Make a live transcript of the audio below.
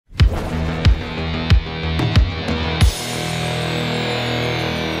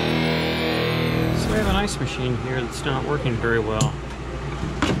ice machine here that's not working very well.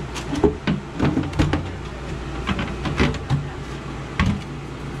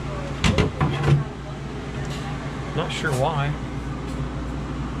 Not sure why.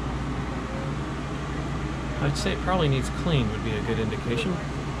 I'd say it probably needs clean would be a good indication.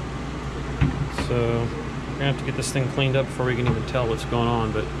 So we're gonna have to get this thing cleaned up before we can even tell what's going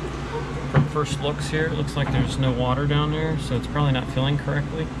on. But from first looks here, it looks like there's no water down there, so it's probably not filling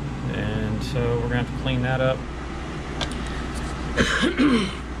correctly. And so we're gonna have to clean that up.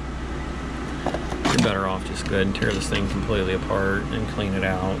 You're better off just go ahead and tear this thing completely apart and clean it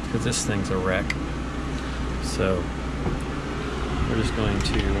out, because this thing's a wreck. So we're just going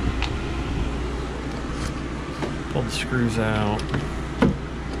to pull the screws out.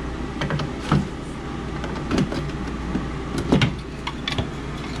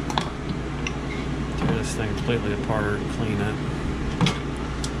 Tear this thing completely apart and clean it.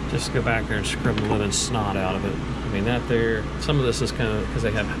 Just go back there and scrub the living snot out of it. I mean, that there, some of this is kind of because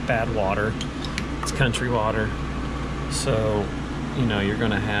they have bad water. It's country water. So, you know, you're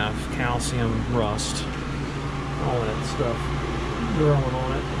going to have calcium, rust, all that stuff growing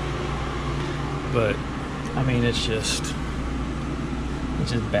on it. But I mean, it's just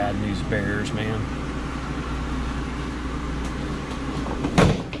bad news bears, man.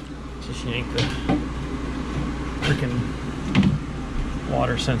 Just yank the freaking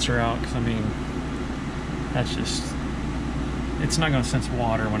water sensor out, because I mean, that's just, it's not going to sense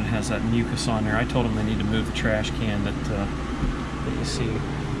water when it has that mucus on there. I told them they need to move the trash can that you see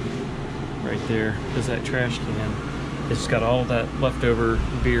right there, because that trash can, it's got all that leftover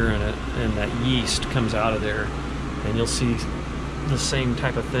beer in it, and that yeast comes out of there. And you'll see the same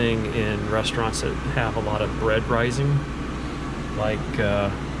type of thing in restaurants that have a lot of bread rising, like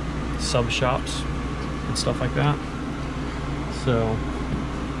sub shops and stuff like that. So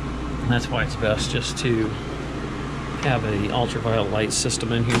that's why it's best just to have a ultraviolet light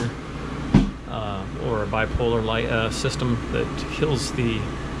system in here, or a bipolar light system that kills the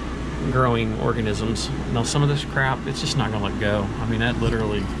growing organisms. Now, some of this crap, it's just not gonna let go. I mean, that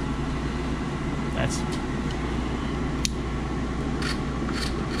literally, that's,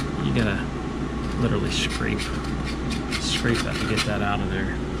 you gotta literally scrape that to get that out of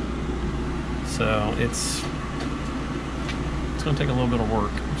there. So it's gonna take a little bit of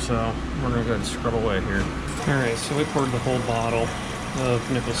work. So we're gonna go ahead and scrub away here. All right, so we poured the whole bottle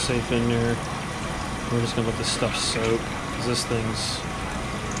of nickel safe in there. We're just gonna let this stuff soak, because this thing's,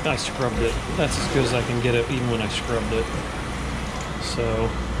 I scrubbed it. That's as good as I can get it, even when I scrubbed it. So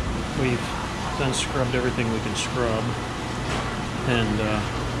we've done scrubbed everything we can scrub, and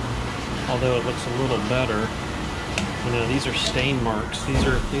although it looks a little better, you know, these are stain marks.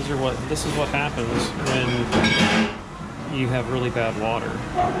 This is what happens when you have really bad water.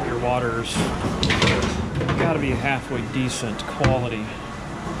 Your water's got to be halfway decent quality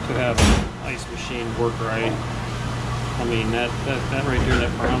to have an ice machine work right. I mean, that right there,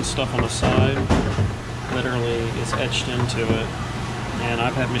 that brown stuff on the side, literally is etched into it. And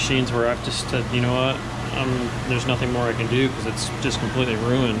I've had machines where I've just said, you know what, there's nothing more I can do, because it's just completely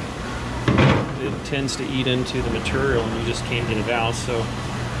ruined. It tends to eat into the material, and you just can't get it out. So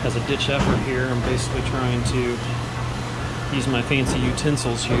as a ditch effort here, I'm basically trying to use my fancy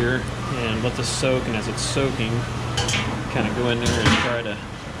utensils here and let this soak, and as it's soaking, kind of go in there and try to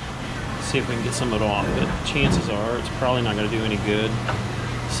see if we can get some of it off. But chances are it's probably not going to do any good.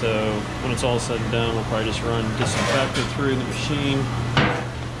 So when it's all said and done, we'll probably just run disinfectant through the machine,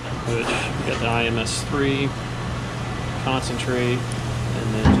 which we got the IMS3 concentrate,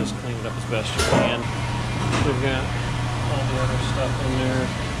 and then just clean it up as best you can. We've got all the other stuff in there.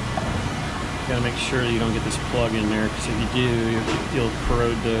 You gotta make sure you don't get this plug in there, because if you do, you'll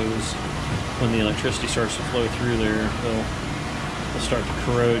corrode those. When the electricity starts to flow through there, they'll start to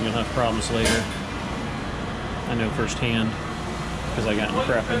corrode, and you'll have problems later. I know firsthand, because I got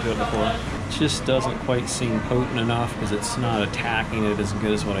crap into it before. It just doesn't quite seem potent enough, because it's not attacking it as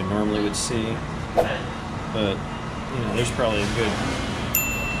good as what I normally would see. But, you know, there's probably a good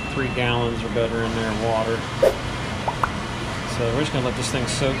 3 gallons or better in there of water. So we're just gonna let this thing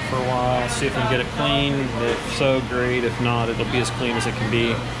soak for a while, see if we can get it clean. If so, great. If not, it'll be as clean as it can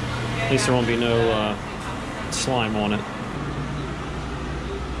be. At least there won't be no slime on it.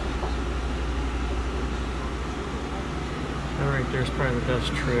 Alright, there's probably the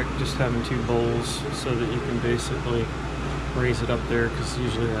best trick, just having 2 bowls so that you can basically raise it up there, because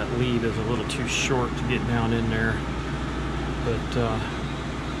usually that lead is a little too short to get down in there. But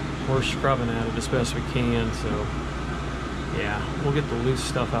we're scrubbing at it as best we can, so yeah, we'll get the loose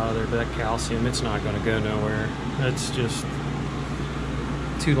stuff out of there. But that calcium, it's not going to go nowhere. It's just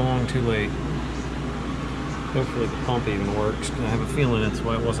too long, too late. Hopefully the pump even works, because I have a feeling that's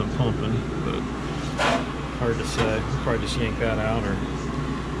why it wasn't pumping, but hard to say. I'll probably just yank that out, or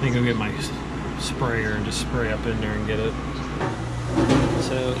I think I'll get my sprayer and just spray up in there and get it.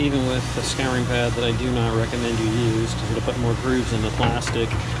 So even with the scouring pad that I do not recommend you use, because it'll put more grooves in the plastic,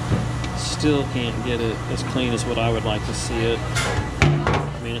 still can't get it as clean as what I would like to see it.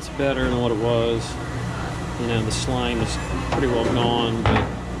 I mean, it's better than what it was. You know, the slime is pretty well gone, but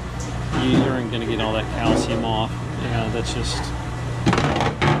you aren't going to get all that calcium off. Yeah, that's just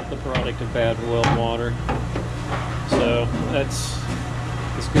the product of bad well water. So that's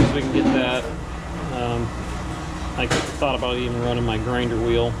as good as we can get that. I thought about even running my grinder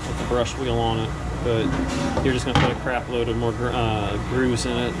wheel with the brush wheel on it, but you're just going to put a crap load of more grooves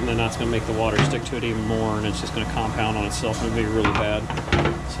in it, and then that's going to make the water stick to it even more, and it's just going to compound on itself and it'll be really bad.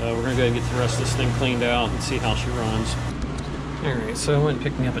 So we're going to go ahead and get the rest of this thing cleaned out and see how she runs. Alright, so I went and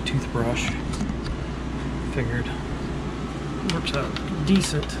picked me up a toothbrush. Figured it works out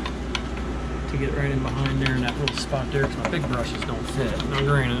decent to get right in behind there in that little spot there, because my big brushes don't fit. Now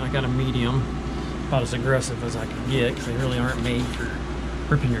granted, I got a medium, about as aggressive as I can get, because they really aren't made for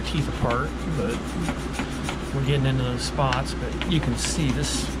ripping your teeth apart, but we're getting into those spots. But you can see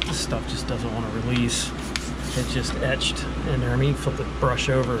this stuff just doesn't want to release. It's just etched in there. I mean, flip the brush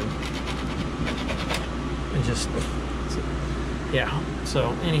over and just, yeah.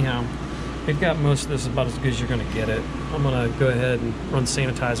 So anyhow, we've got most of this about as good as you're going to get it. I'm going to go ahead and run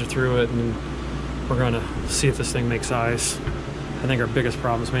sanitizer through it, and we're going to see if this thing makes ice. I think our biggest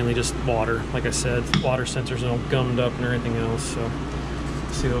problem is mainly just water. Like I said, water sensors are all gummed up and everything else. So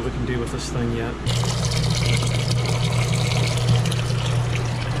let's see what we can do with this thing yet.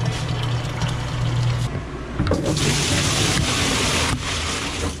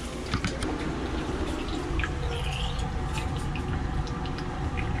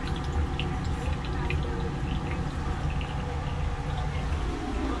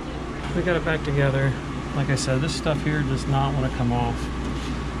 We got it back together. Like I said, this stuff here does not want to come off,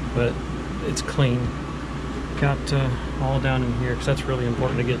 but it's clean. Got all down in here, because that's really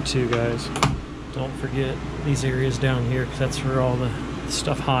important to get to, guys. Don't forget these areas down here, because that's where all the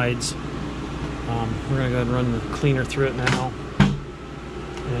stuff hides. We're going to go ahead and run the cleaner through it now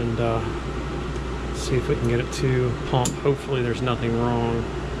and see if we can get it to pump. Hopefully there's nothing wrong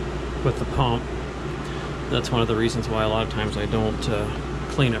with the pump. That's one of the reasons why a lot of times I don't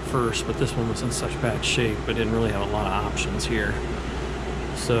clean it first, but this one was in such bad shape I didn't really have a lot of options here.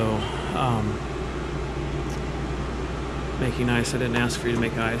 So making ice, I didn't ask for you to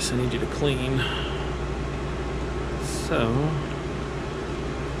make ice, I need you to clean. So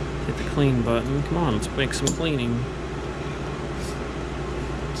hit the clean button. Come on, let's make some cleaning.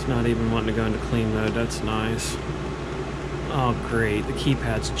 It's not even wanting to go into clean mode. That's nice. Oh great, the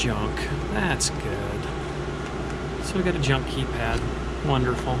keypad's junk. That's good. So we got a junk keypad.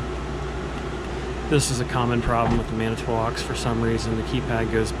 Wonderful. This is a common problem with the Manitowocs. For some reason the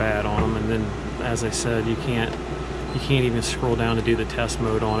keypad goes bad on them, and then, as I said, you can't even scroll down to do the test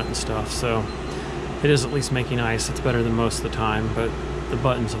mode on it and stuff. So it is at least making ice. It's better than most of the time, but the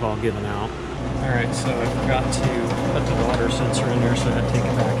buttons have all given out. Alright, so I forgot to put the water sensor in there, so I had to take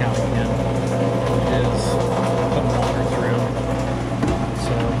it back out again. It is putting water through.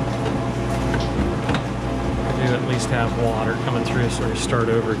 So at least have water coming through, so we start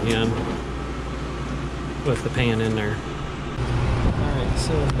over again with the pan in there. Alright,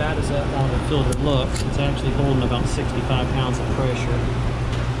 so as bad as that water filter looks, it's actually holding about 65 pounds of pressure.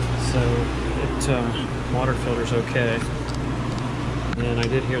 So it water filter's okay. And I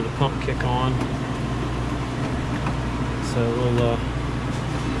did hear the pump kick on. So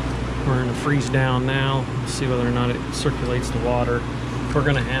we're gonna freeze down now, see whether or not it circulates the water. We're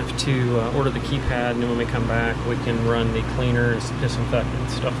going to have to order the keypad, and then when we come back we can run the cleaner and disinfectant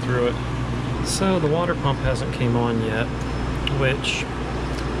stuff through it. So the water pump hasn't came on yet, which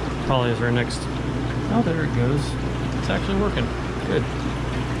probably is our next... Oh, there it goes. It's actually working. Good.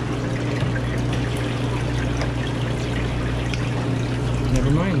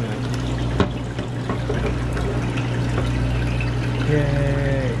 Never mind that.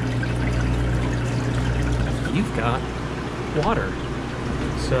 Yay! You've got water.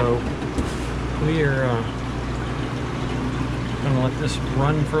 So we are going to let this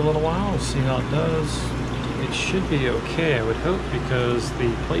run for a little while. We'll see how it does. It should be okay, I would hope, because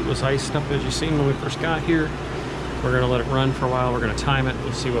the plate was iced up, as you seen when we first got here. We're going to let it run for a while. We're going to time it.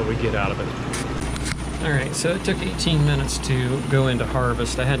 We'll see what we get out of it. Alright, so it took 18 minutes to go into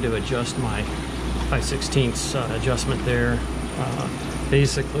harvest. I had to adjust my 5/16 adjustment there.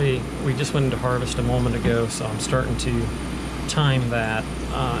 Basically, we just went into harvest a moment ago, so I'm starting to time that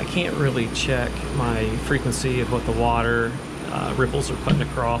I can't really check my frequency of what the water ripples are putting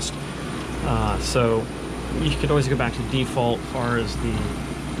across. So you could always go back to default as far as the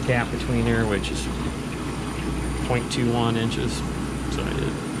gap between there, which is 0.21 inches. So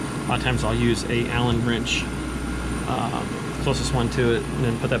a lot of times I'll use a Allen wrench, closest one to it, and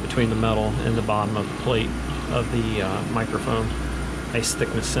then put that between the metal and the bottom of the plate of the microphone, ice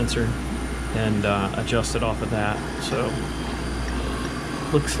thickness sensor, and adjust it off of that. So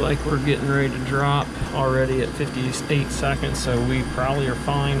looks like we're getting ready to drop already at 58 seconds, so we probably are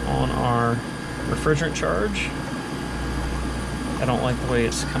fine on our refrigerant charge. I don't like the way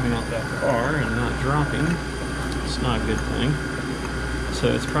it's coming out that far and not dropping. It's not a good thing. So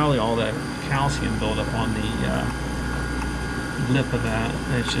it's probably all that calcium buildup on the lip of that,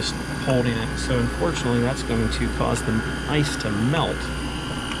 and it's just holding it. So unfortunately that's going to cause the ice to melt.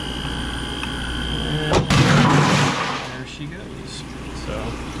 And there she goes. So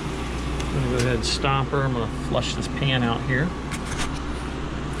I'm going to go ahead and stop her. I'm going to flush this pan out here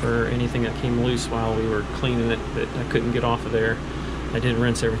for anything that came loose while we were cleaning it that I couldn't get off of there. I did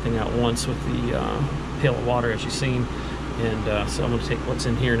rinse everything out once with the pail of water, as you've seen. And so I'm going to take what's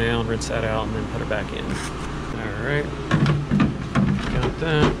in here now and rinse that out and then put it back in. Alright, got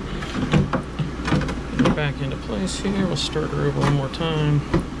that. Put it back into place here. We'll start her over one more time.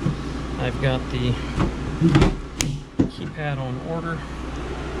 I've got the keypad on order.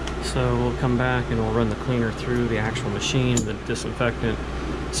 So we'll come back and we'll run the cleaner through the actual machine, the disinfectant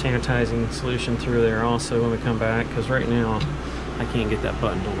sanitizing solution through there also when we come back, because right now I can't get that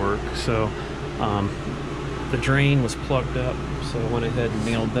button to work. So the drain was plugged up, so I went ahead and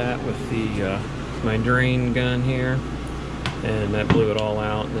nailed that with the my drain gun here, and that blew it all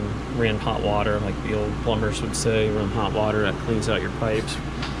out, and then ran hot water like the old plumbers would say. Run hot water, that cleans out your pipes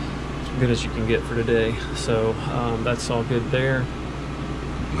as good as you can get for today. So that's all good there.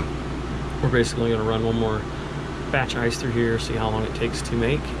 We're basically going to run one more batch of ice through here, see how long it takes to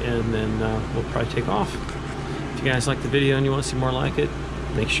make, and then we'll probably take off. If you guys like the video and you want to see more like it,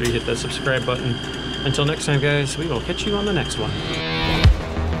 make sure you hit that subscribe button. Until next time, guys, we will catch you on the next one.